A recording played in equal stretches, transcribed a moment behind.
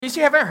In case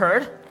you haven't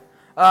heard,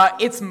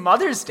 it's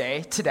Mother's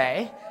Day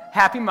today.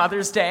 Happy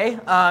Mother's Day.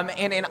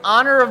 And in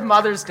honor of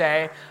Mother's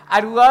Day,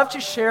 I'd love to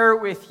share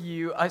with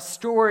you a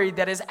story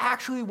that is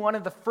actually one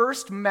of the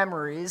first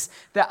memories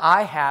that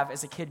I have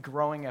as a kid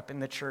growing up in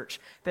the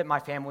church that my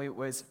family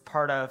was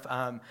part of.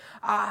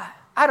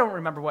 I don't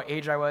remember what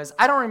age I was.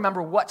 I don't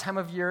remember what time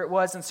of year it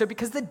was. And so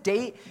because the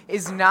date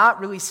is not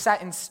really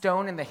set in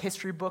stone in the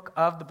history book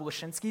of the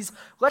Blashinskys,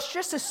 let's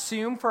just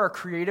assume for our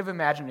creative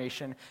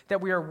imagination that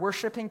we are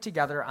worshiping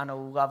together on a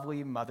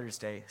lovely Mother's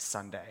Day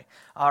Sunday.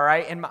 All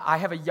right? And I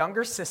have a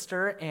younger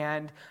sister,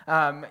 and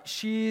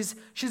she's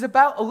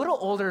about a little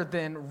older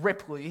than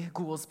Ripley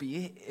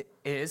Goolsby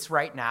is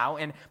right now,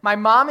 and my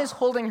mom is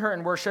holding her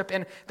in worship,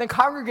 and the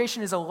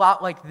congregation is a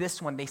lot like this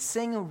one. They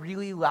sing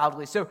really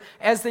loudly. So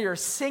as they are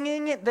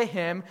singing the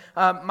hymn,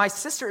 my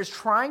sister is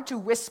trying to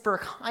whisper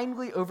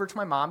kindly over to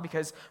my mom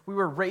because we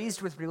were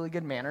raised with really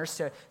good manners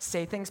to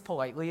say things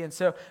politely, and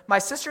so my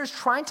sister is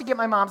trying to get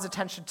my mom's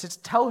attention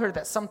to tell her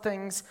that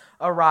something's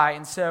awry,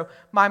 and so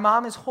my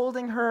mom is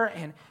holding her,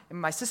 and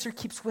my sister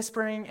keeps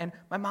whispering, and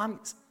my mom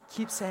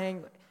keeps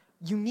saying,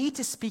 "You need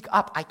to speak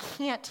up. I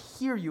can't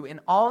hear you." And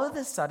all of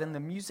a sudden,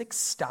 the music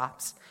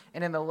stops,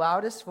 and in the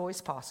loudest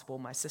voice possible,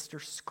 my sister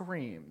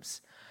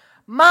screams,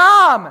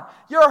 "Mom,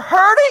 you're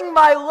hurting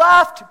my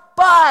left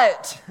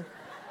butt."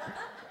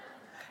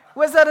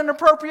 Was that an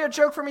appropriate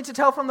joke for me to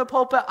tell from the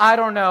pulpit? I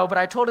don't know, but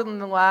I told it in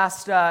the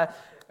last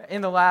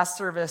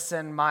service,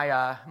 and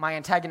my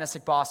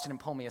antagonistic boss didn't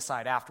pull me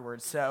aside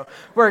afterwards. So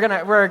we're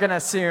gonna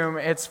assume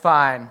it's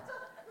fine.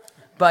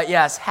 But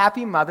yes,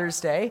 happy Mother's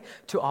Day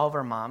to all of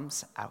our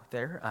moms out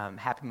there.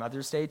 Happy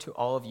Mother's Day to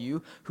all of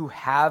you who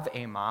have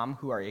a mom,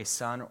 who are a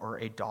son or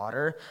a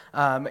daughter.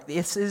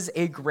 This is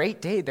a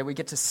great day that we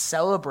get to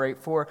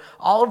celebrate for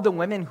all of the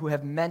women who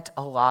have meant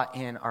a lot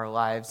in our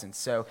lives. And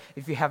so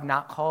if you have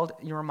not called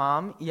your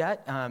mom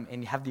yet,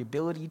 and you have the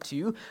ability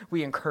to,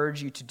 we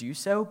encourage you to do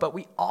so. But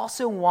we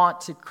also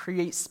want to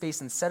create space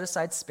and set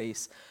aside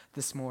space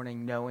this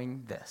morning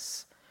knowing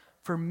this.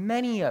 For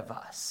many of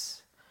us,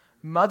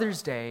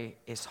 Mother's Day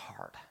is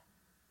hard.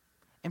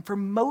 And for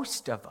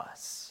most of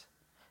us,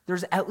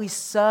 there's at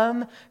least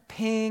some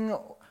ping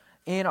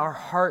in our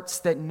hearts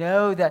that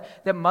know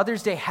that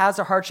Mother's Day has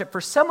a hardship.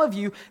 For some of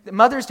you,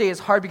 Mother's Day is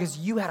hard because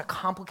you had a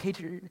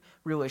complicated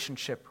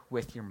relationship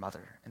with your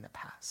mother in the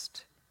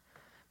past.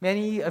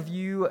 Many of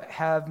you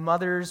have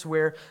mothers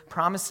where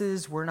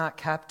promises were not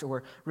kept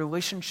or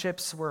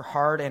relationships were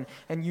hard,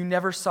 and you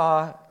never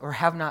saw or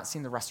have not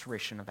seen the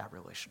restoration of that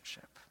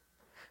relationship.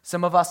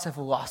 Some of us have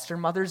lost our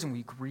mothers, and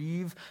we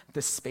grieve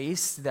the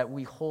space that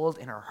we hold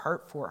in our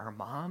heart for our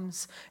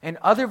moms. And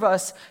other of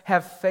us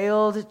have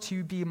failed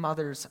to be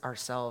mothers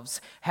ourselves,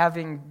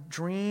 having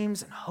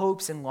dreams and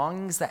hopes and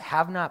longings that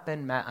have not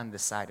been met on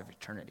this side of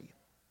eternity.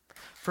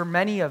 For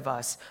many of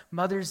us,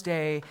 Mother's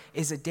Day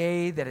is a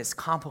day that is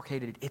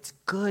complicated. It's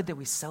good that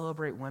we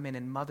celebrate women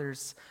and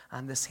mothers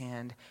on this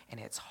hand, and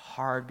it's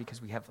hard because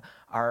we have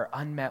our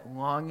unmet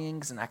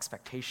longings and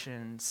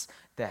expectations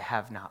that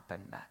have not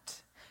been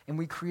met. And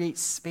we create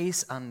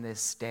space on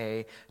this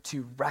day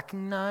to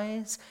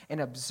recognize and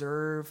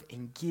observe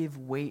and give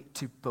weight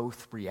to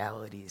both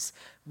realities.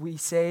 We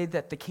say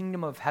that the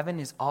kingdom of heaven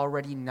is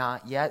already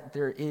not yet.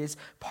 There is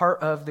part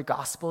of the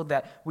gospel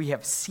that we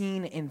have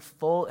seen in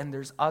full, and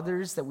there's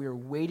others that we are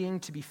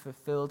waiting to be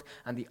fulfilled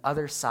on the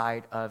other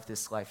side of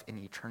this life in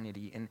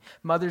eternity. And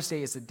Mother's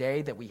Day is a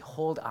day that we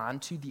hold on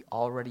to the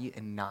already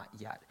and not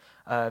yet,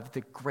 of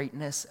the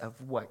greatness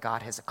of what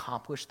God has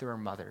accomplished through our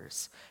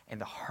mothers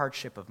and the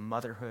hardship of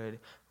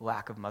motherhood,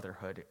 lack of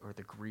motherhood, or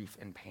the grief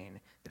and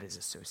pain that is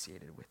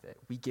associated with it.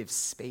 We give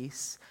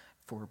space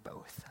for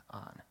both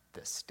on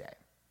this day.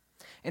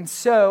 And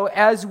so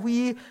as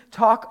we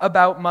talk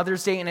about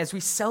Mother's Day and as we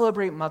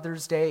celebrate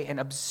Mother's Day and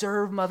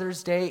observe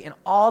Mother's Day and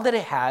all that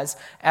it has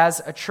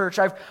as a church,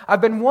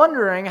 I've been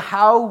wondering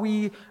how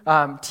we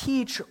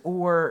teach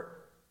or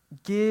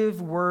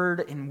give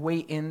word and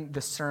weight in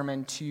the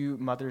sermon to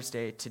Mother's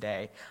Day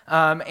today.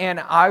 And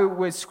I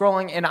was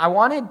scrolling, and I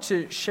wanted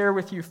to share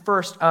with you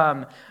first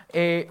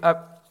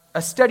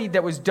a study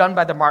that was done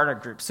by the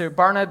Barna Group. So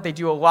Barna, they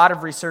do a lot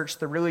of research.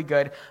 They're really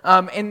good.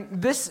 And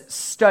this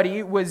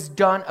study was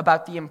done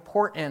about the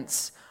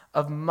importance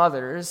of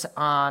mothers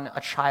on a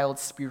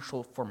child's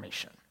spiritual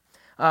formation.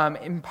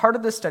 And part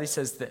of the study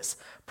says this: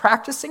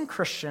 practicing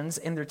Christians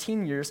in their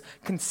teen years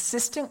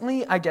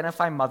consistently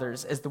identify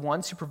mothers as the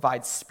ones who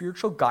provide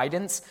spiritual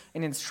guidance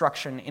and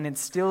instruction and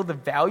instill the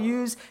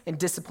values and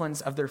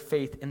disciplines of their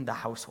faith in the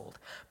household.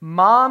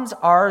 Moms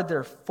are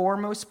their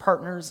foremost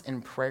partners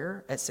in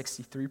prayer at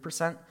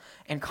 63%,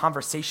 and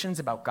conversations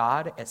about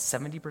God at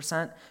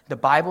 70%, the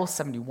Bible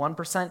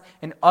 71%,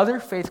 and other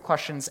faith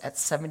questions at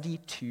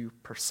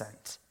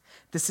 72%.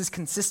 This is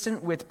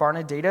consistent with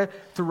Barna data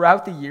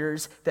throughout the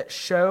years that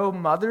show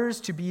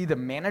mothers to be the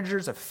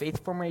managers of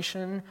faith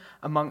formation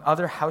among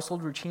other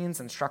household routines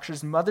and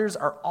structures. Mothers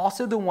are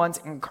also the ones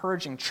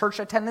encouraging church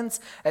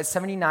attendance at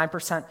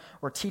 79%,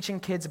 or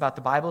teaching kids about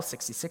the Bible,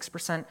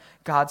 66%,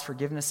 God's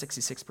forgiveness,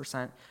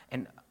 66%,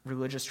 and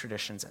religious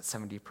traditions at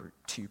 72%.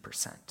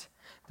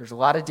 There's a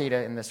lot of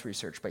data in this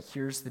research, but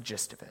here's the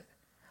gist of it.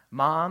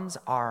 Moms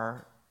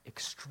are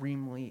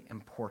extremely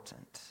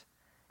important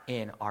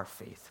in our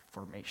faith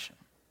formation.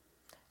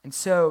 And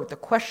so the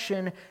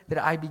question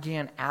that I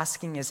began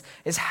asking is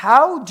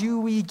how do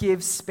we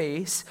give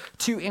space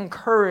to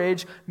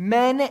encourage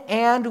men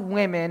and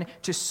women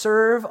to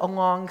serve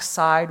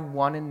alongside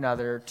one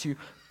another, to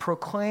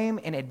proclaim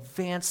and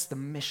advance the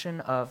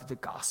mission of the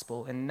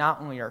gospel in not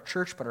only our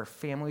church, but our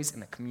families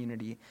and the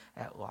community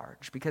at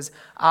large? Because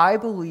I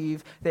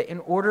believe that in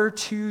order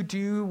to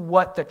do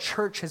what the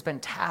church has been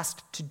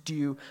tasked to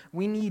do,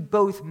 we need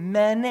both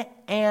men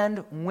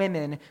and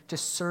women to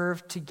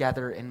serve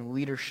together in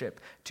leadership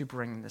to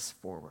bring this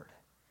forward.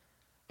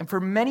 And for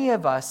many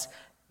of us,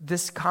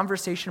 this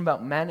conversation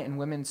about men and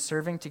women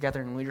serving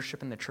together in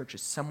leadership in the church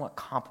is somewhat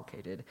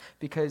complicated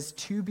because,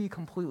 to be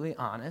completely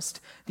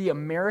honest, the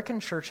American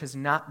church has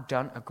not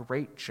done a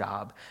great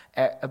job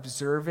at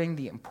observing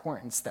the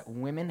importance that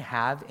women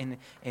have in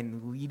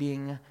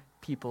leading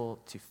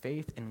people to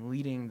faith and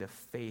leading the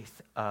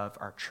faith of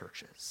our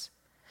churches.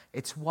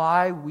 It's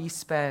why we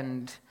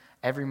spend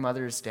every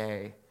Mother's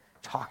Day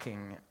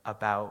talking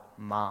about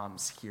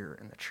moms here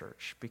in the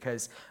church,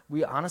 because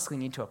we honestly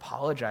need to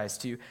apologize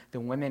to the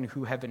women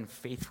who have been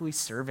faithfully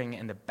serving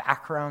in the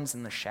backgrounds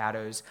and the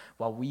shadows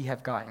while we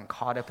have gotten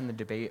caught up in the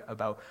debate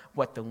about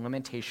what the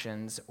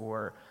limitations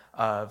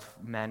of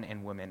men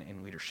and women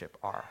in leadership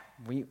are.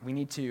 We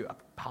need to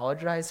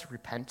apologize,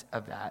 repent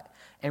of that.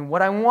 And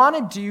what I want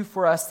to do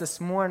for us this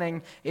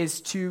morning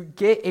is to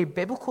get a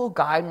biblical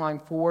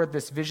guideline for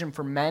this vision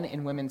for men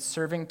and women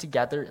serving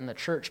together in the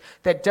church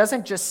that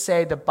doesn't just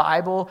say the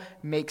Bible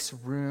makes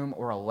room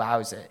or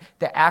allows it,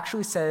 that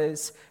actually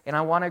says, and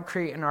I want to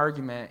create an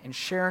argument and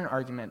share an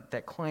argument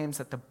that claims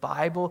that the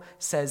Bible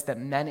says that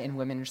men and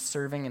women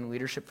serving in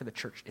leadership for the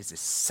church is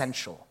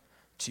essential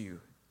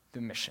to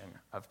the mission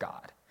of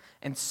God.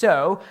 And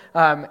so,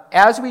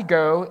 as we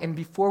go, and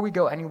before we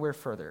go anywhere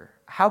further,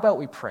 how about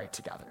we pray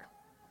together?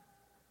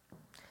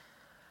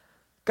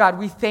 God,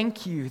 we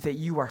thank you that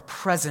you are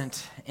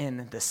present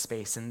in this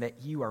space and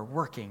that you are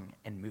working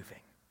and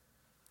moving.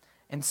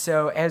 And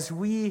so, as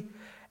we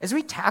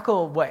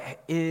tackle what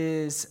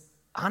is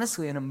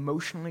honestly an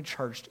emotionally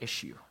charged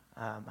issue,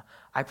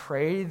 I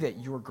pray that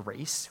your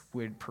grace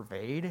would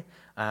pervade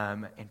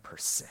and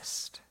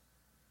persist.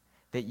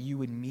 That you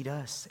would meet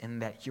us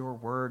and that your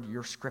word,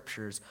 your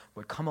scriptures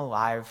would come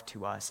alive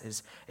to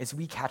us as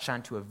we catch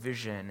on to a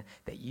vision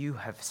that you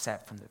have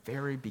set from the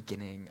very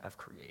beginning of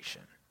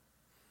creation.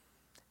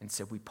 And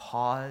so we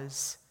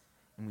pause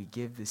and we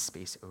give this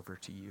space over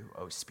to you,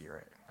 O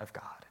Spirit of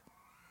God.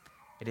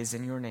 It is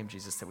in your name,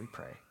 Jesus, that we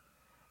pray.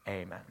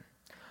 Amen.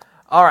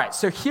 All right,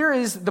 so here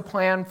is the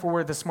plan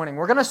for this morning.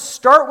 We're going to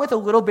start with a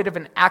little bit of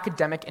an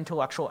academic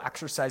intellectual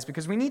exercise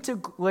because we need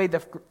to lay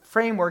the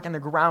framework and the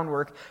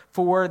groundwork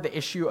for the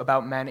issue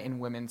about men and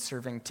women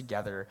serving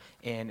together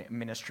in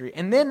ministry.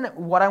 And then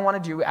what I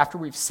want to do after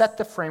we've set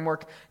the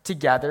framework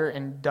together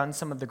and done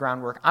some of the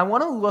groundwork, I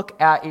want to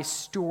look at a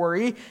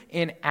story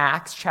in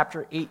Acts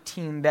chapter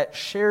 18 that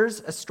shares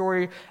a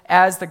story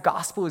as the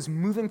gospel is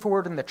moving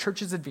forward and the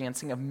church is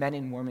advancing of men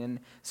and women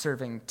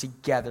serving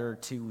together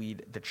to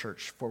lead the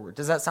church forward.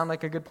 Does that sound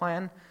like a good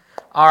plan?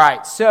 All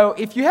right, so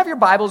if you have your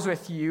Bibles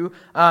with you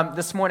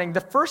this morning,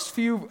 the first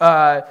few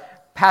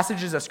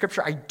passages of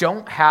Scripture I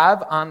don't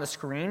have on the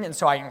screen, and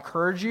so I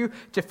encourage you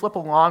to flip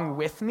along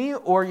with me,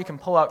 or you can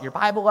pull out your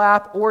Bible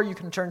app, or you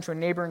can turn to a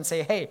neighbor and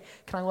say, hey,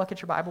 can I look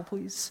at your Bible,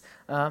 please?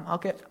 I'll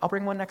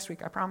bring one next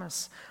week, I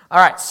promise. All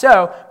right,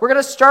 so we're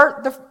going to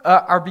start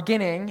our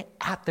beginning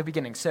at the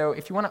beginning. So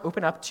if you want to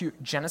open up to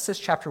Genesis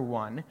chapter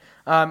 1,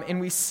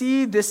 and we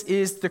see this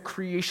is the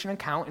creation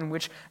account in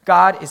which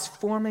God is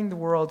forming the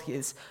world.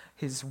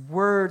 His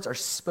words are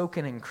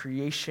spoken and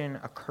creation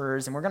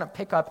occurs, and we're going to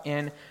pick up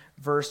in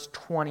verse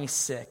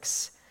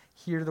 26.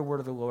 Hear the word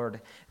of the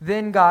Lord.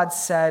 Then God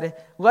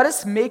said, "Let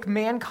us make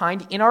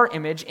mankind in our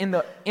image, in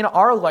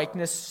our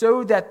likeness,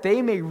 so that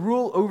they may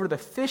rule over the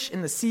fish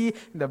in the sea,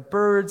 and the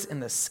birds in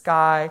the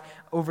sky,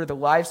 over the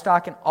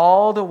livestock and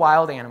all the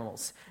wild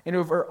animals, and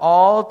over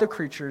all the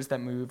creatures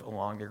that move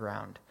along the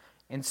ground."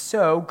 And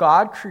so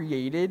God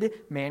created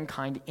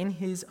mankind in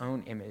his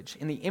own image.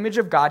 In the image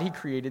of God he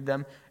created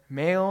them.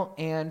 Male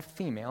and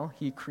female,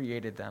 he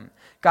created them.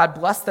 God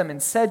blessed them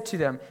and said to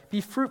them, "Be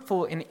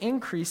fruitful and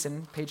increase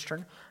in," page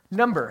turn,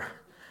 "number.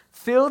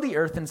 Fill the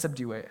earth and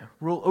subdue it.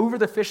 Rule over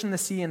the fish in the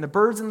sea and the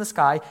birds in the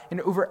sky and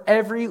over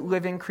every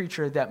living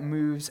creature that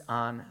moves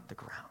on the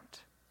ground."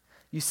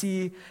 You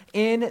see,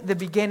 in the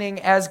beginning,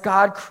 as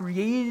God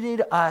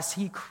created us,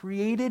 he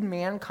created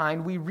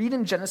mankind. We read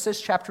in Genesis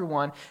chapter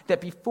 1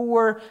 that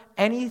before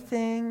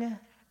anything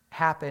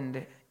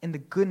happened, in the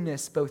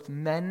goodness, both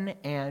men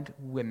and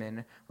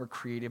women were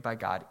created by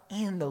God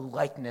in the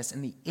likeness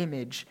and the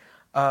image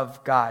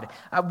of God.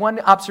 One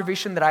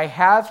observation that I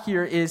have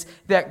here is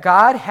that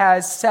God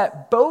has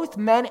set both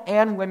men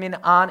and women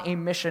on a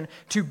mission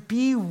to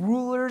be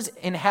rulers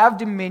and have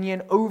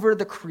dominion over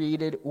the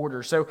created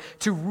order. So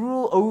to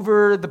rule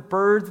over the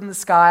birds in the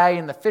sky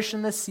and the fish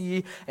in the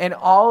sea and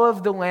all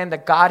of the land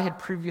that God had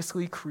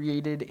previously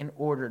created and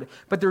ordered.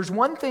 But there's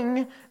one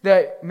thing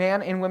that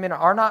man and women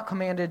are not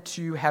commanded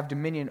to have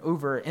dominion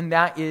over, and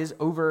that is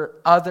over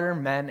other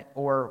men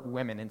or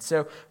women. And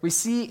so we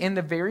see in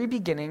the very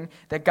beginning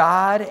that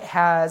God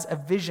has a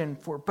vision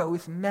for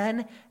both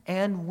men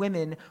and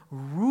women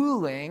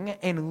ruling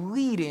and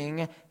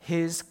leading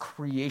his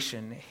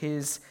creation,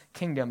 his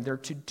kingdom. They're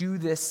to do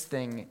this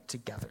thing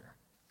together.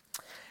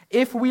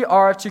 If we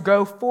are to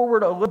go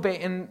forward a little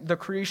bit in the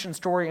creation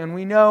story, and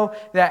we know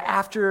that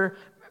after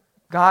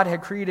God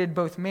had created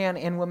both man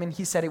and woman,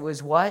 he said it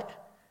was what?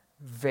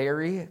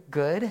 Very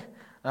good.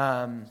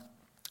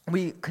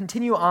 We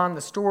continue on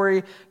the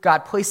story.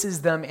 God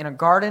places them in a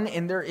garden,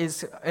 and there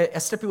is a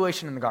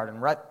stipulation in the garden,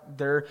 right?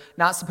 They're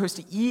not supposed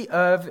to eat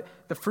of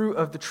the fruit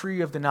of the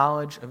tree of the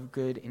knowledge of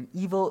good and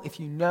evil. If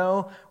you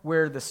know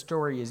where the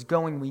story is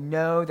going, we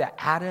know that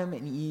Adam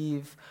and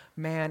Eve,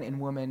 man and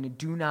woman,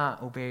 do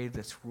not obey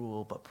this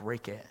rule, but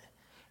break it.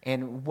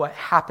 And what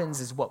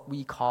happens is what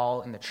we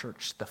call in the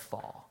church the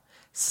fall.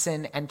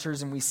 Sin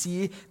enters, and we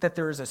see that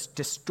there is a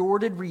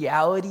distorted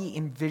reality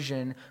and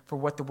vision for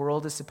what the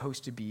world is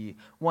supposed to be,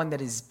 one that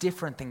is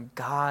different than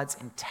God's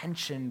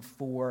intention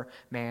for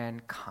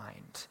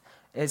mankind.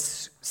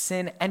 As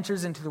sin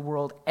enters into the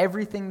world,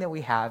 everything that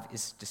we have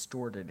is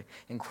distorted,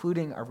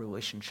 including our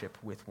relationship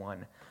with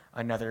one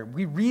another.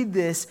 We read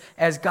this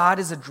as God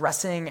is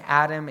addressing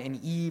Adam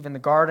and Eve in the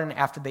garden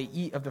after they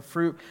eat of the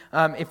fruit.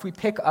 If we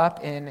pick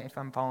up in, if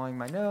I'm following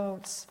my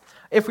notes,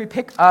 if we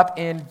pick up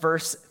in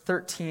verse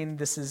 13,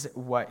 this is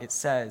what it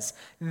says.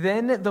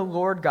 Then the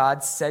Lord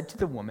God said to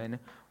the woman,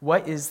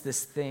 "What is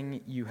this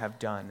thing you have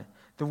done?"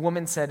 The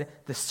woman said,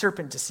 "The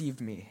serpent deceived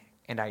me,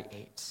 and I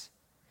ate."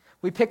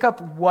 We pick up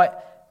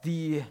what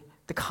the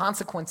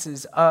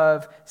consequences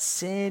of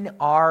sin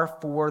are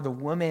for the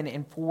woman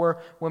and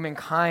for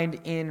womankind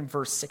in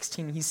verse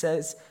 16. He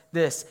says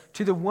this,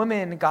 "To the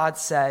woman, God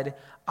said,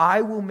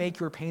 I will make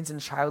your pains in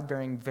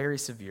childbearing very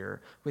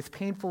severe. With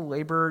painful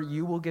labor,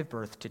 you will give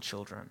birth to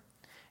children."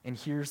 And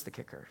here's the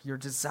kicker. "Your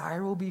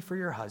desire will be for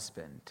your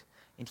husband,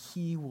 and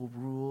he will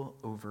rule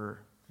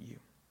over you."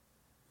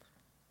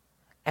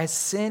 As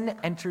sin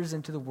enters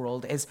into the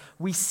world, as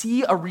we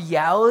see a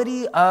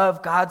reality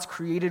of God's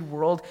created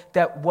world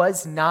that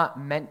was not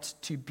meant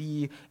to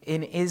be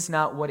and is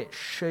not what it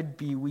should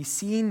be, we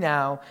see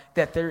now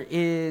that there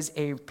is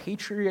a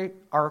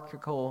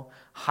patriarchal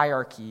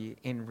hierarchy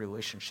in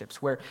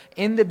relationships, where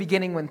in the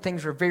beginning when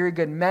things were very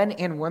good, men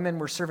and women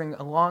were serving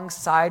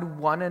alongside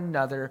one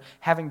another,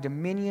 having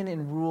dominion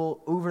and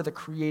rule over the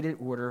created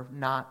order,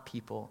 not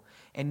people.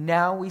 And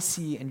now we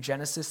see in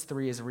Genesis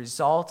 3, as a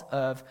result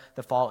of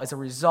the fall, as a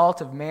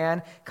result of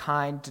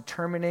mankind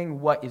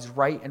determining what is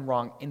right and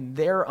wrong in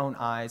their own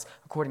eyes,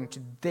 according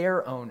to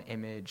their own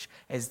image,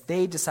 as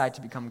they decide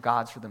to become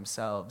gods for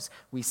themselves,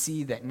 we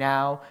see that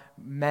now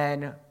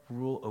men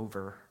rule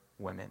over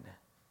women.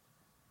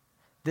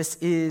 This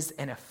is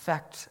an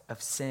effect of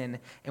sin,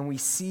 and we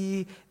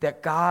see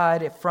that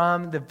God,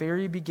 from the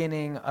very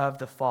beginning of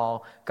the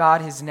fall, God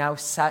has now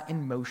set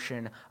in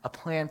motion a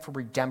plan for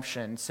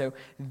redemption so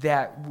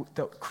that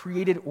the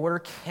created order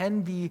can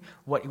be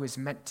what it was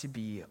meant to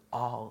be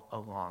all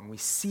along. We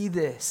see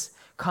this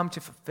come to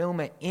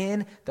fulfillment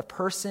in the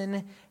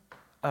person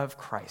of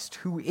Christ,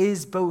 who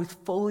is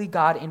both fully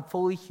God and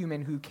fully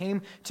human, who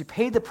came to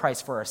pay the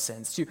price for our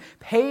sins, to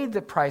pay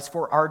the price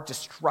for our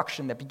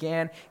destruction that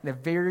began in the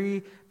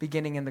very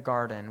beginning in the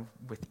garden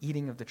with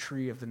eating of the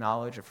tree of the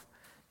knowledge of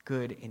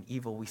good and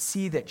evil. We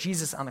see that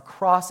Jesus on the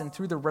cross and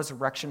through the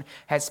resurrection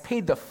has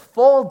paid the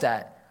full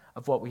debt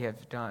of what we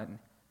have done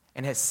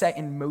and has set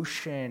in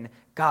motion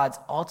God's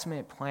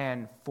ultimate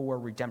plan for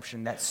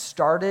redemption that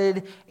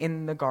started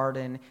in the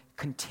garden,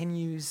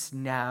 continues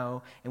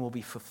now, and will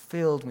be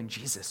fulfilled when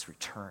Jesus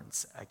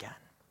returns again.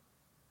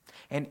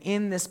 And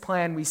in this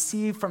plan, we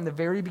see from the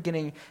very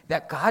beginning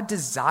that God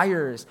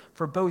desires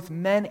for both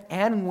men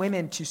and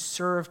women to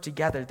serve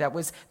together. That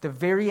was the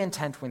very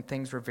intent when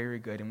things were very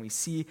good. And we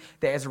see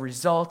that as a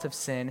result of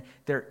sin,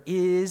 there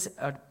is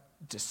a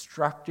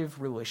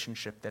destructive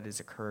relationship that has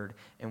occurred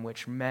in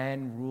which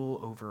men rule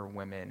over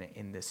women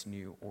in this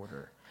new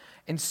order.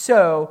 And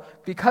so,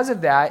 because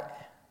of that,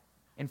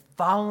 and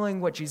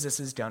following what Jesus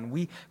has done,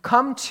 we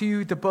come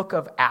to the book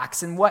of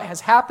Acts. And what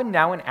has happened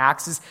now in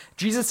Acts is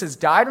Jesus has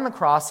died on the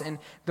cross and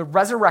the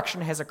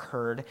resurrection has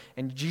occurred.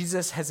 And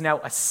Jesus has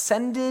now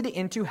ascended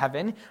into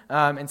heaven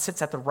and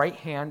sits at the right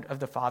hand of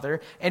the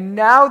Father. And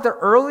now the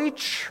early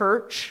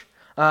church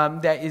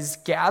that is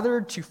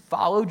gathered to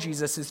follow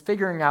Jesus is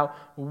figuring out,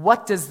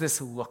 what does this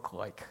look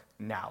like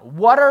now?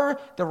 What are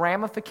the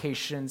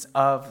ramifications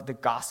of the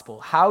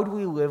gospel? How do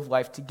we live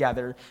life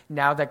together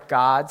now that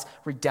God's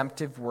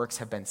redemptive works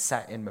have been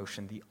set in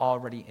motion, the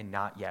already and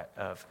not yet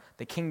of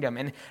the kingdom?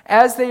 And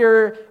as they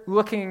are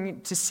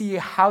looking to see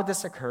how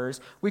this occurs,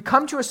 we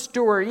come to a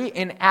story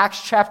in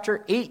Acts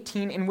chapter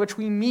 18 in which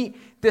we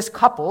meet this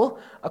couple,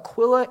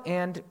 Aquila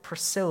and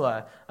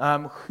Priscilla,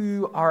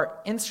 who are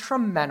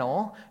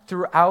instrumental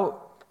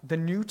throughout the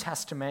New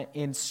Testament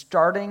in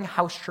starting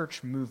house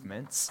church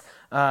movements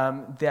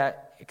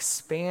that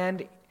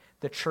expand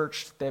the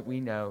church that we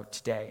know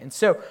today. And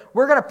so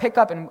we're going to pick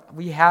up, and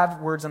we have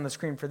words on the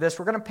screen for this.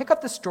 We're going to pick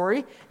up the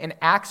story in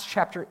Acts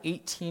chapter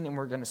 18, and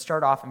we're going to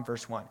start off in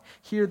verse 1.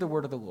 Hear the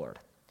word of the Lord.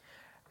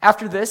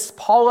 After this,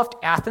 Paul left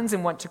Athens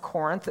and went to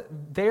Corinth.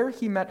 There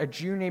he met a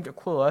Jew named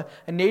Aquila,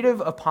 a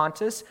native of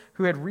Pontus,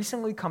 who had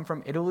recently come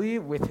from Italy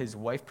with his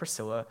wife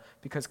Priscilla,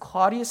 because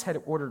Claudius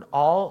had ordered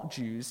all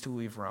Jews to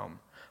leave Rome.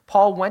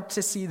 Paul went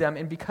to see them,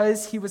 and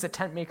because he was a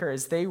tent maker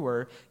as they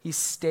were, he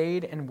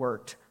stayed and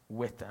worked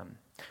with them.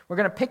 We're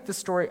going to pick the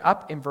story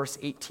up in verse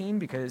 18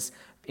 because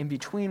in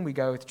between we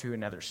go to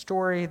another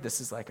story. This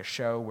is like a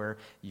show where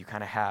you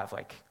kind of have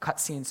like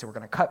cutscenes, so we're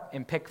going to cut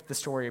and pick the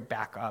story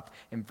back up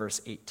in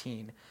verse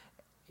 18,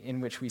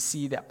 in which we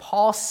see that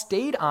Paul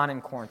stayed on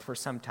in Corinth for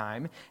some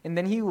time, and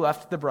then he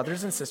left the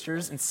brothers and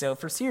sisters and sailed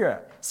for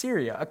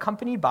Syria,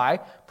 accompanied by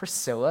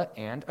Priscilla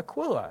and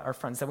Aquila, our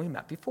friends that we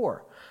met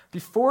before.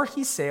 Before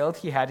he sailed,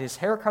 he had his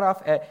hair cut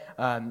off at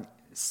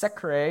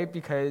Cenchreae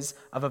because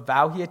of a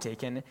vow he had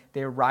taken.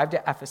 They arrived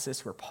at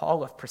Ephesus, where Paul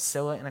left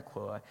Priscilla and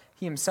Aquila.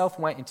 He himself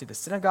went into the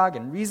synagogue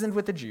and reasoned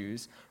with the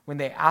Jews. When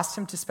they asked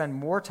him to spend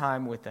more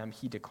time with them,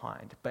 he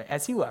declined. But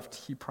as he left,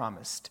 he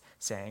promised,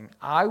 saying,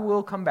 "I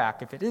will come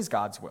back if it is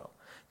God's will."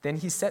 Then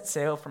he set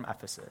sail from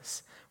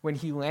Ephesus. When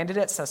he landed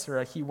at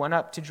Caesarea, he went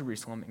up to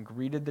Jerusalem and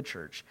greeted the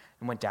church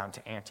and went down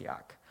to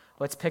Antioch.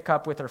 Let's pick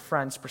up with our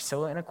friends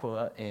Priscilla and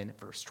Aquila in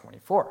verse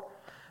 24.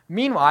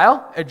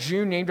 Meanwhile, a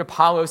Jew named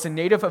Apollos, a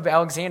native of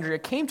Alexandria,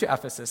 came to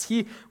Ephesus.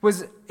 He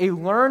was a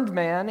learned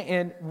man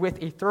and with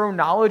a thorough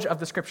knowledge of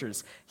the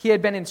Scriptures. He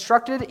had been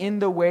instructed in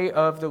the way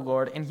of the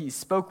Lord, and he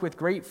spoke with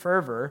great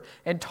fervor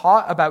and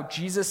taught about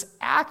Jesus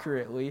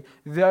accurately,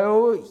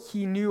 though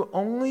he knew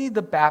only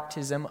the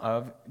baptism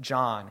of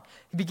John.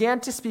 He began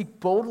to speak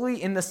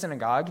boldly in the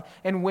synagogue,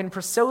 and when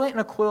Priscilla and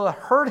Aquila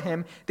heard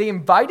him, they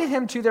invited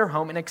him to their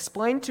home and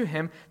explained to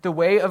him the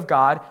way of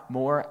God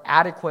more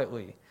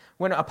adequately.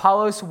 When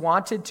Apollos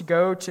wanted to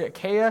go to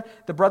Achaia,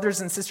 the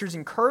brothers and sisters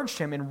encouraged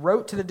him and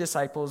wrote to the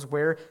disciples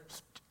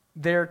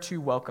there to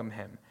welcome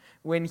him.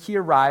 When he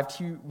arrived,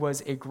 he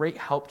was a great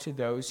help to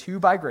those who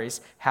by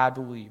grace had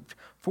believed.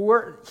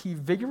 For he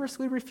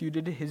vigorously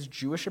refuted his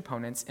Jewish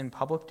opponents in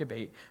public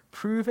debate,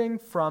 proving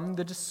from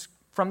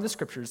the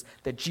Scriptures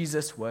that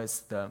Jesus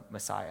was the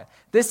Messiah.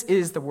 This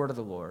is the word of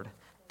the Lord.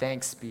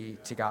 Thanks be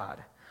to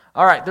God.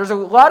 All right, there's a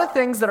lot of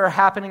things that are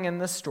happening in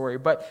this story,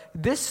 but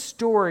this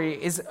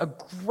story is a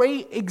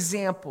great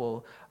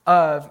example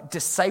of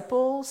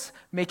disciples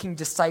making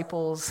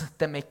disciples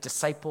that make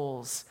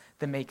disciples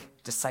that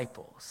make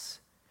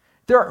disciples.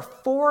 There are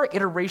 4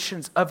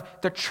 iterations of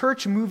the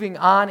church moving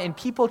on and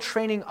people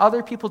training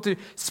other people to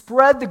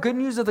spread the good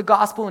news of the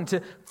gospel and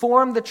to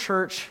form the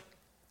church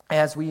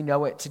as we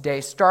know it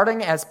today,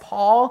 starting as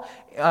Paul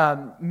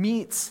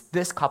meets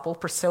this couple,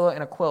 Priscilla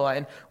and Aquila.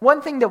 And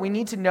one thing that we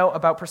need to know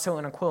about Priscilla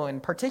and Aquila,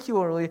 and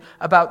particularly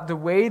about the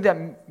way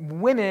that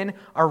women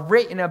are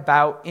written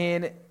about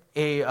in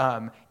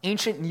a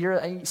ancient Near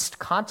East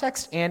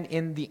context and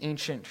in the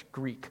ancient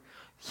Greek.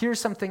 Here's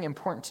something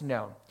important to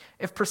know.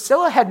 If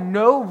Priscilla had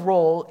no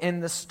role in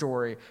the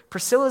story,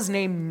 Priscilla's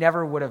name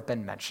never would have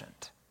been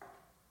mentioned.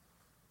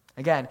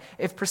 Again,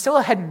 if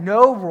Priscilla had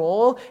no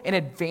role in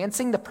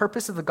advancing the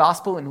purpose of the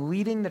gospel and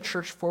leading the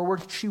church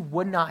forward, she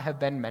would not have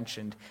been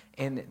mentioned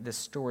in this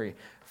story.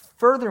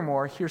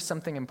 Furthermore, here's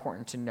something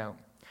important to note.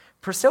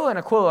 Priscilla and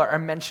Aquila are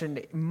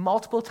mentioned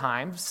multiple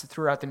times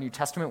throughout the New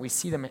Testament. We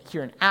see them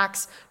here in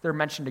Acts. They're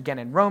mentioned again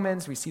in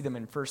Romans. We see them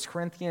in 1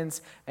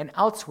 Corinthians and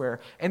elsewhere.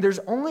 And there's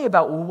only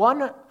about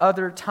one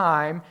other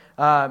time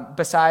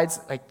besides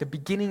like the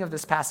beginning of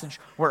this passage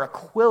where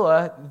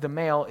Aquila, the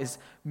male, is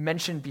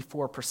mentioned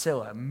before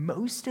Priscilla.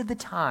 Most of the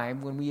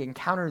time when we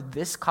encounter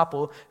this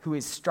couple who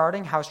is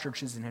starting house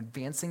churches and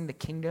advancing the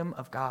kingdom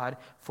of God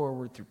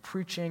forward through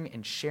preaching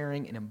and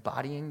sharing and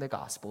embodying the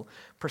gospel,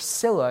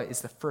 Priscilla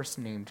is the first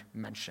named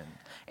mention.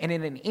 And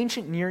in an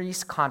ancient Near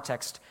East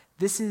context,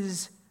 this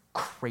is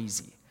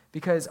crazy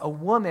because a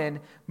woman,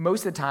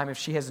 most of the time, if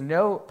she has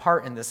no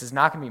part in this, is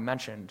not going to be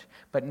mentioned.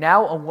 But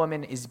now a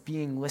woman is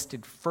being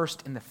listed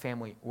first in the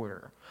family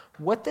order.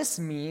 What this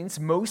means,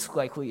 most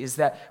likely, is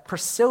that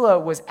Priscilla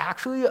was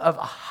actually of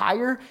a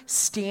higher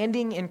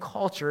standing in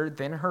culture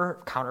than her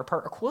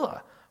counterpart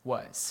Aquila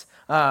was,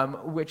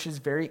 which is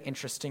very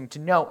interesting to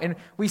know. And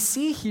we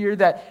see here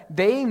that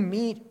they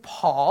meet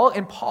Paul,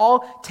 and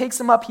Paul takes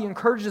them up. He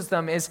encourages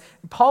them. As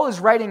Paul is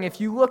writing, if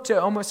you look to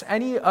almost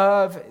any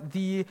of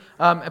the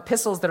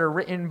epistles that are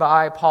written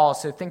by Paul,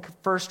 so think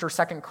 1st or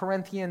 2nd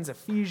Corinthians,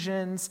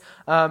 Ephesians,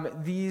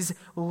 these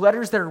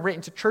letters that are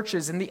written to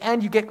churches, in the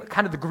end you get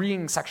kind of the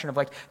greeting section of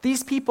like,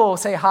 these people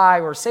say hi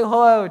or say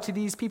hello to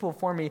these people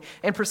for me.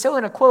 And Priscilla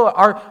and Aquila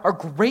are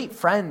great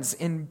friends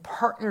and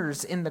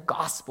partners in the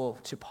gospel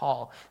to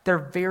Paul. They're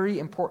very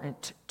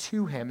important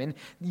to him. And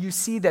you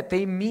see that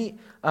they meet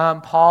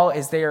Paul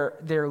as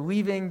they're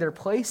leaving their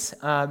place,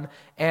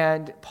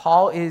 and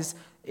Paul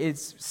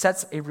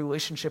sets a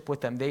relationship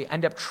with them. They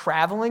end up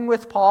traveling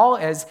with Paul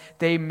as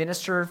they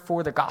minister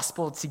for the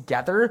gospel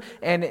together.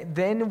 And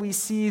then we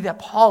see that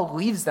Paul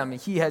leaves them.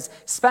 He has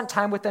spent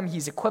time with them.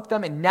 He's equipped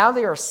them. And now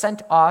they are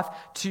sent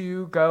off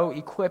to go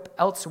equip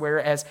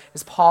elsewhere as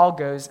Paul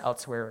goes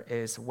elsewhere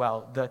as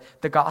well.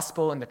 The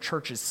gospel and the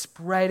church is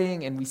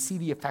spreading, and we see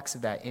the effects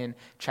of that in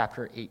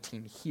chapter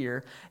 18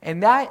 here.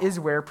 And that is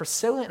where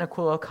Priscilla and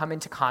Aquila come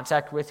into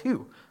contact with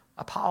who?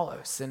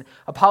 Apollos. And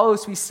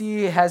Apollos, we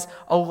see, has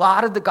a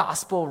lot of the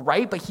gospel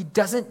right, but he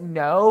doesn't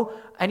know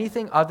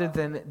anything other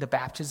than the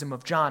baptism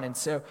of John. And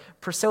so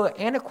Priscilla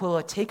and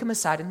Aquila take him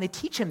aside and they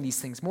teach him these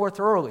things more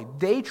thoroughly.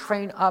 They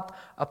train up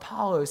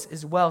Apollos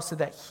as well so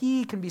that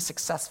he can be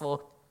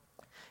successful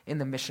in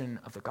the mission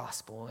of the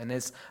gospel. And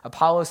as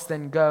Apollos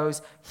then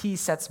goes, he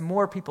sets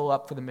more people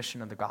up for the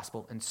mission of the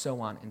gospel, and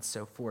so on and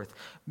so forth.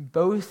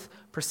 Both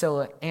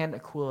Priscilla and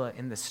Aquila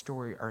in this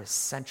story are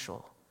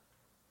essential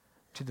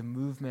to the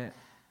movement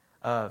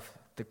of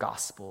the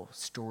gospel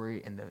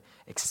story and the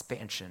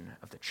expansion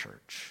of the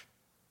church.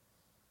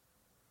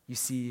 You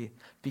see,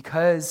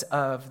 because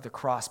of the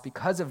cross,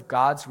 because of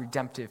God's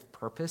redemptive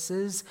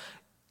purposes,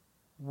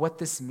 what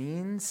this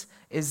means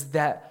is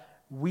that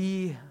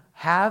we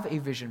have a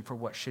vision for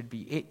what should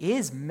be. It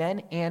is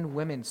men and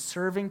women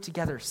serving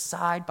together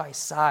side by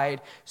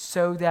side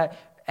so that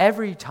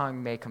every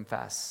tongue may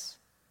confess,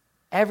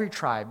 every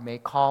tribe may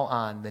call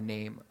on the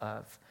name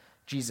of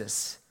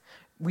Jesus.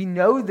 We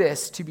know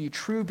this to be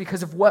true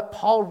because of what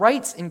Paul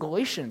writes in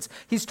Galatians.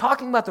 He's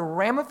talking about the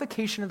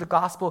ramification of the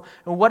gospel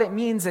and what it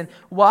means. And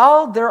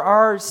while there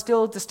are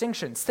still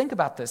distinctions, think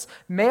about this.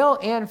 Male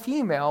and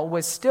female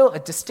was still a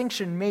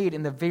distinction made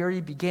in the very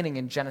beginning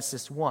in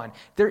Genesis 1.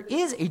 There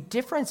is a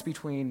difference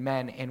between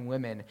men and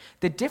women.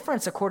 The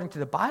difference, according to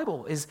the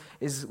Bible, is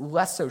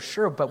less so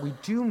sure, but we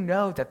do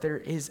know that there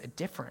is a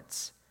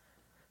difference.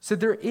 So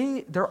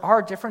there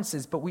are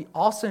differences, but we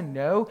also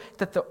know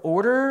that the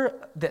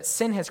order that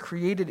sin has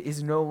created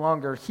is no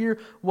longer. Hear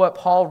what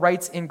Paul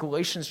writes in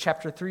Galatians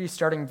chapter 3,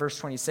 starting in verse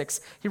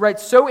 26. He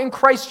writes, "So in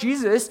Christ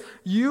Jesus,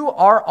 you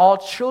are all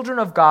children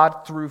of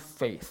God through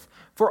faith.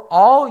 For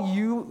all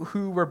you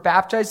who were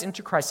baptized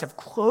into Christ have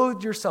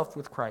clothed yourself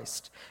with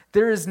Christ.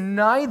 There is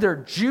neither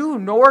Jew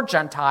nor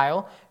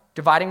Gentile,"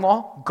 dividing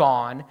wall,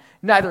 gone.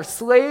 "Neither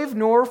slave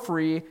nor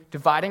free,"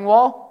 dividing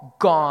wall,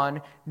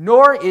 gone.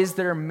 "Nor is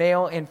there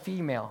male and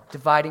female,"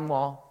 dividing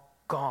wall,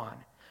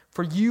 gone.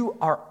 "For you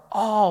are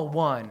all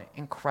one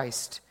in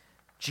Christ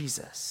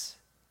Jesus."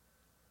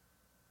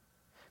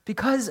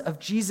 Because of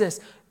Jesus,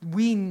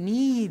 we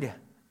need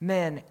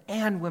men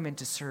and women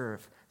to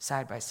serve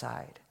side by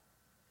side.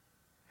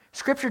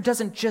 Scripture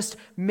doesn't just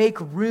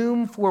make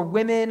room for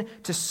women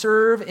to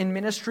serve in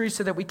ministry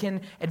so that we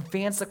can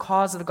advance the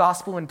cause of the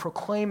gospel and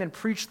proclaim and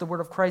preach the word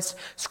of Christ.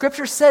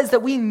 Scripture says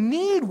that we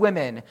need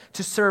women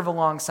to serve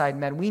alongside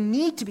men. We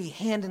need to be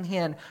hand in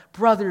hand,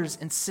 brothers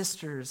and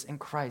sisters in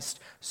Christ,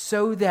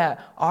 so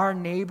that our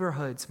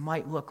neighborhoods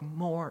might look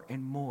more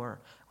and more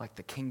like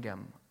the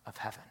kingdom of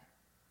heaven.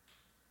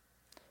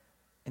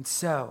 And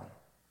so,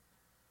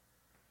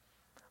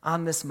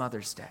 on this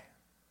Mother's Day,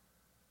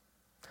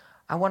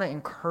 I want to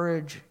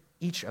encourage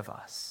each of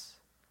us,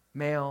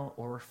 male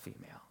or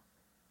female,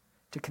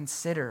 to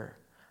consider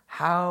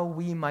how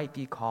we might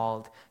be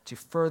called to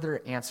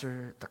further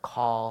answer the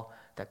call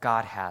that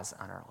God has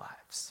on our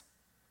lives.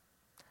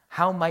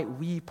 How might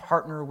we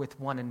partner with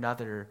one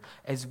another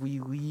as we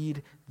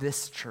lead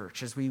this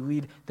church, as we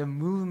lead the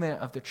movement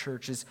of the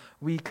church, as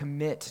we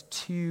commit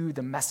to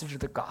the message of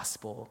the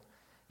gospel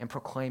and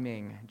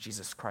proclaiming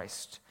Jesus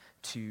Christ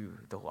to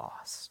the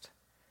lost?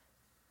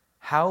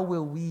 How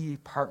will we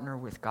partner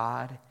with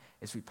God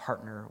as we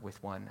partner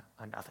with one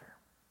another?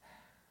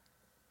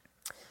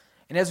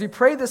 And as we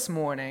pray this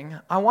morning,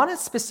 I want to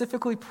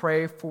specifically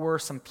pray for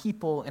some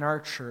people in our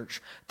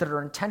church that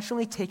are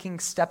intentionally taking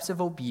steps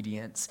of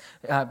obedience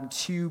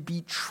to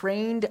be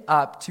trained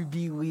up to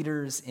be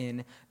leaders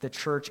in the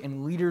church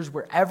and leaders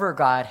wherever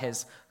God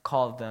has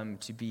called them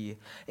to be.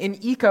 In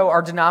ECO,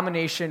 our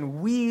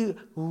denomination, we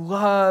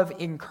love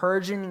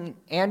encouraging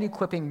and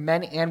equipping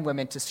men and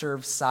women to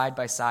serve side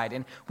by side.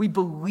 And we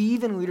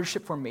believe in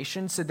leadership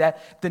formation so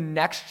that the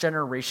next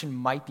generation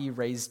might be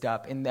raised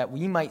up and that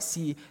we might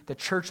see the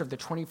church of the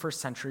 21st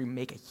century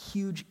make a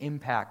huge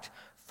impact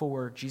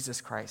for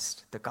Jesus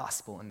Christ, the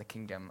gospel, and the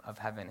kingdom of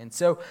heaven. And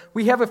so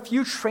we have a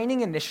few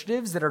training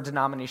initiatives that our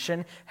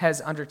denomination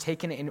has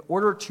undertaken in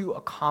order to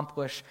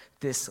accomplish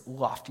this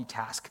lofty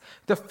task.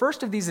 The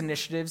first of these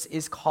initiatives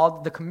is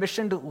called the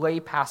Commissioned Lay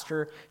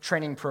Pastor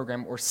Training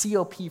Program, or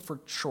CLP for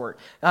short.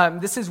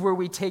 This is where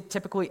we take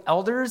typically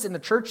elders in the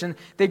church, and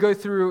they go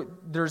through,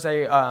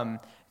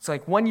 it's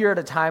like 1 year at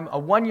a time,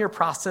 a 1-year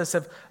process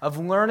of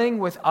learning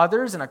with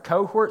others in a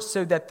cohort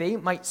so that they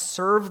might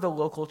serve the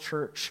local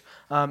church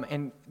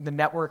and the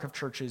network of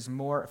churches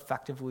more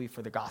effectively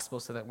for the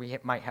gospel so that we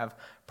might have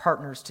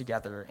partners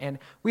together. And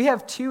we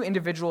have 2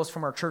 individuals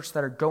from our church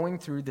that are going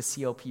through the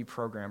CLP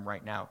program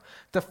right now.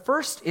 The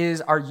first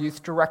is our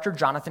youth director,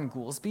 Jonathan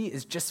Goolsby,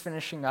 is just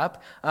finishing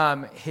up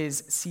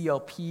his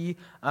CLP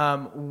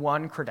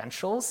 1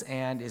 credentials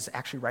and is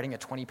actually writing a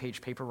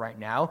 20-page paper right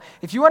now.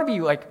 If you want to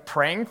be like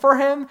praying for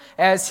him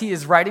as he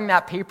is writing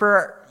that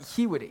paper,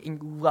 he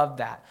would love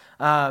that.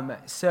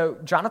 So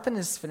Jonathan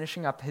is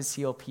finishing up his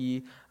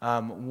CLP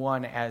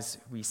 1 as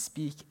we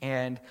speak,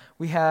 and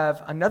we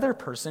have another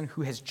person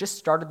who has just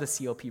started the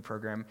CLP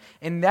program,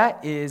 and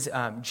that is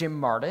Jim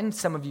Martin.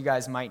 Some of you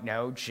guys might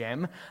know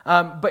Jim,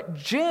 but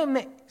Jim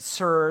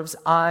serves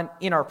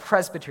in our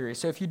presbytery.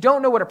 So if you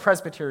don't know what a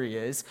presbytery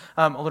is,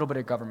 a little bit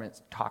of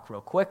government talk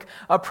real quick.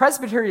 A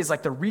presbytery is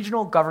like the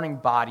regional governing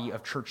body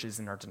of churches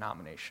in our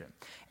denomination.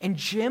 And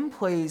Jim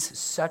plays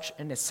such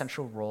an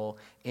essential role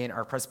in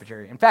our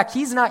presbytery. In fact,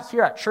 he's not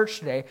here at church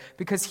today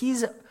because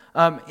he's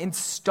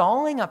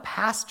installing a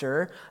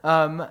pastor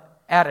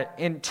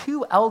and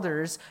 2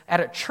 elders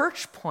at a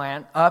church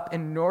plant up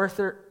in North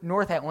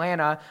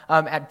Atlanta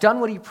at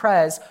Dunwoody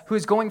Pres, who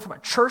is going from a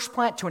church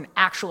plant to an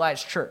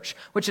actualized church,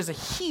 which is a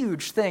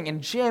huge thing.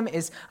 And Jim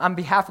is, on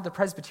behalf of the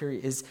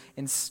presbytery, is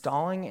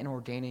installing and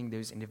ordaining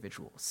those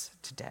individuals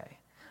today.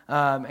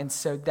 And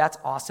so that's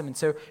awesome. And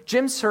so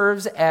Jim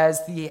serves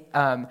as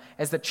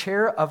the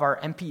chair of our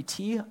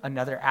MPT,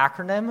 another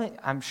acronym.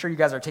 I'm sure you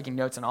guys are taking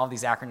notes on all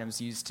these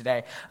acronyms used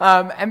today.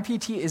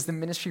 MPT is the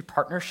Ministry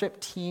Partnership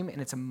Team, and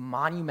it's a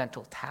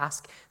monumental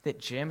task that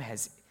Jim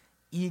has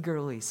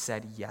eagerly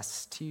said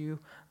yes to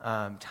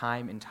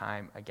time and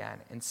time again.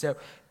 And so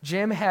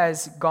Jim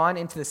has gone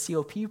into the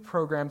CLP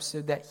program so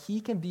that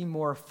he can be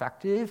more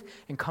effective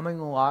in coming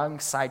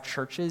alongside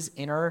churches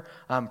in our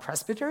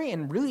presbytery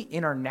and really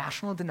in our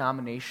national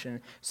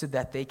denomination so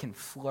that they can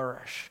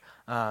flourish,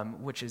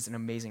 which is an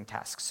amazing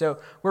task. So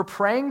we're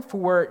praying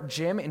for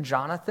Jim and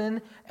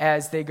Jonathan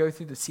as they go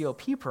through the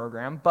CLP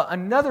program. But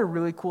another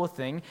really cool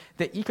thing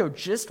that ECO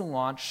just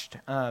launched,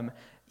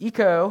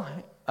 ECO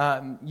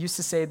used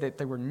to say that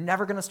they were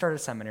never going to start a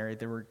seminary.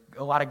 There were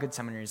a lot of good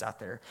seminaries out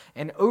there.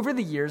 And over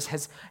the years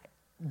has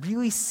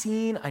really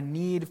seen a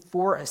need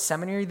for a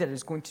seminary that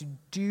is going to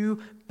do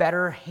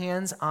better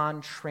hands-on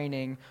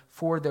training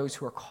for those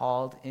who are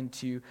called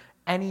into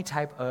any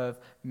type of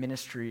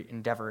ministry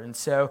endeavor. And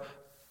so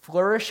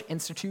Flourish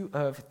Institute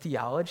of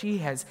Theology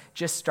has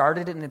just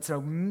started, and it's an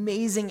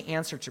amazing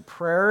answer to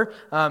prayer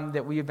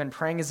that we have been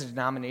praying as a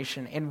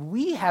denomination. And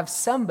we have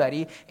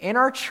somebody in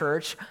our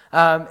church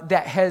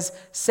that has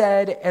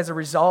said, as a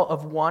result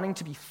of wanting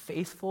to be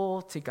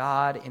faithful to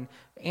God and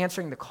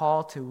answering the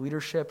call to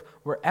leadership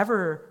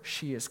wherever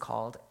she is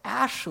called,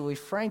 Ashley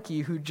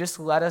Frankie, who just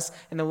led us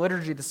in the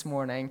liturgy this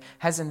morning,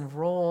 has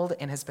enrolled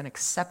and has been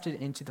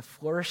accepted into the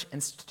Flourish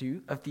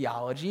Institute of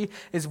Theology,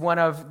 is one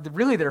of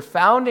their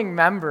founding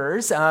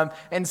members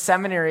in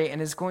seminary, and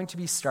is going to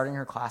be starting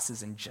her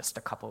classes in just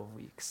a couple of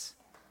weeks.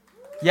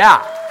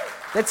 Yeah,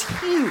 that's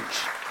huge.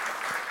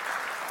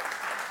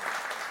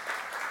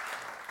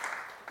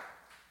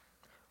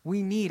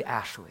 We need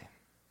Ashley.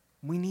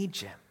 We need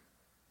Jim.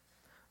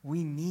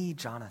 We need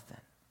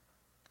Jonathan.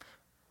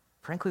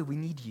 Frankly, we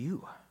need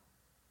you.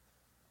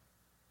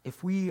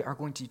 If we are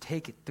going to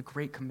take the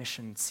Great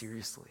Commission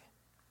seriously,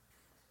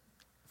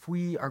 if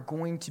we are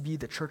going to be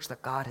the church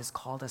that God has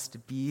called us to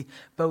be,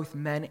 both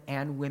men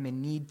and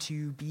women need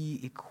to be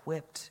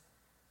equipped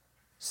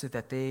so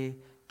that they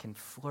can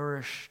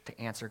flourish to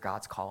answer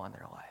God's call on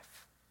their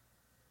life.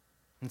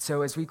 And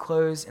so as we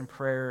close in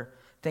prayer,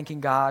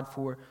 thanking God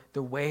for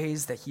the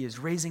ways that he is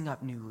raising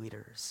up new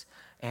leaders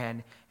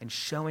and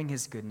showing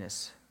his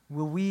goodness,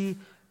 will we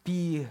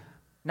be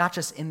not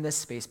just in this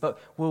space, but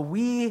will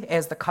we,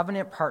 as the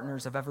covenant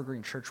partners of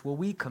Evergreen Church, will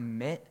we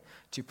commit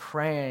to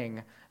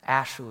praying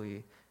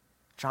Ashley,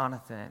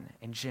 Jonathan,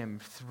 and Jim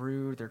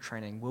through their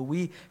training? Will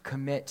we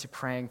commit to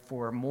praying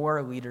for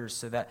more leaders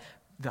so that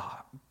the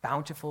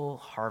bountiful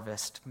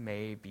harvest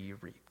may be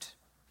reaped?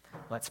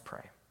 Let's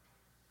pray.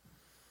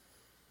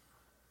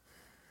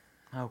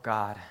 Oh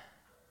God,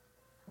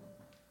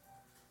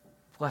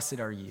 blessed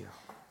are you,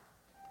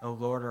 O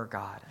Lord our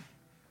God,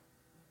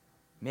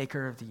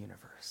 maker of the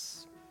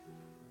universe.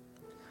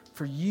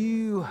 For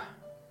you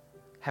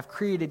have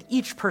created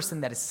each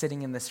person that is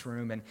sitting in this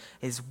room and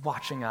is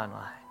watching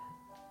online.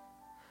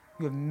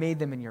 You have made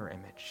them in your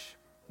image.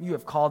 You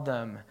have called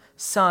them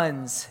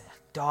sons,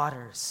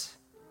 daughters,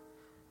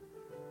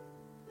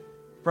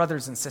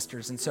 brothers and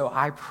sisters. And so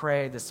I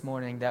pray this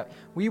morning that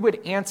we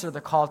would answer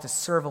the call to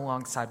serve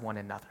alongside one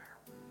another.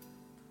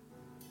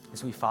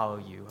 as we follow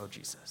you, O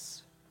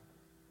Jesus.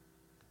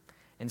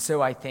 And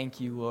so I thank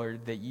you,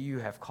 Lord, that you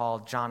have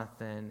called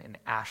Jonathan and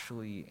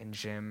Ashley and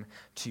Jim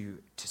to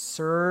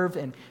serve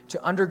and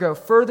to undergo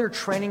further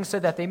training so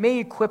that they may be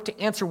equipped to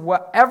answer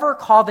whatever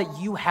call that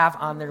you have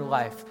on their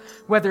life,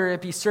 whether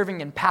it be serving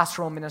in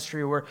pastoral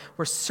ministry or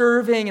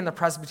serving in the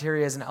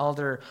presbytery as an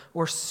elder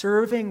or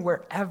serving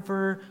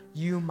wherever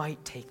you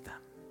might take them.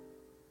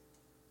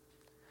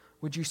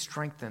 Would you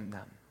strengthen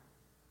them?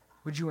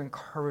 Would you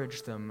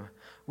encourage them?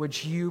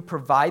 Would you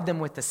provide them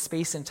with the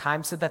space and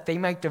time so that they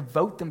might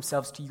devote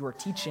themselves to your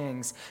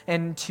teachings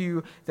and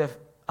to the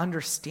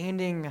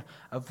understanding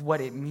of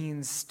what it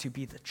means to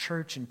be the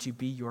church and to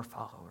be your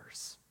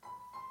followers?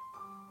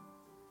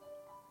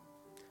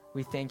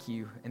 We thank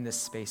you in this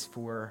space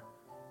for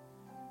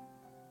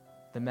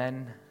the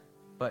men,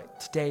 but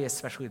today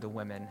especially the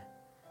women,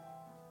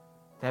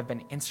 that have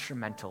been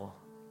instrumental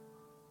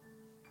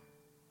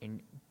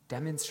in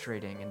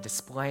demonstrating and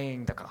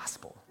displaying the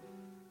gospel.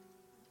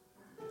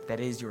 That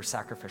is your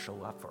sacrificial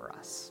love for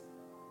us.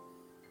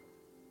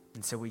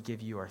 And so we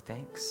give you our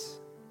thanks.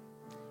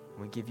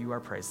 And we give you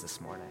our praise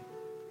this morning.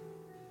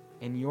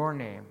 In your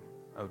name,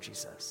 O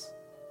Jesus.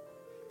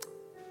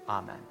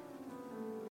 Amen.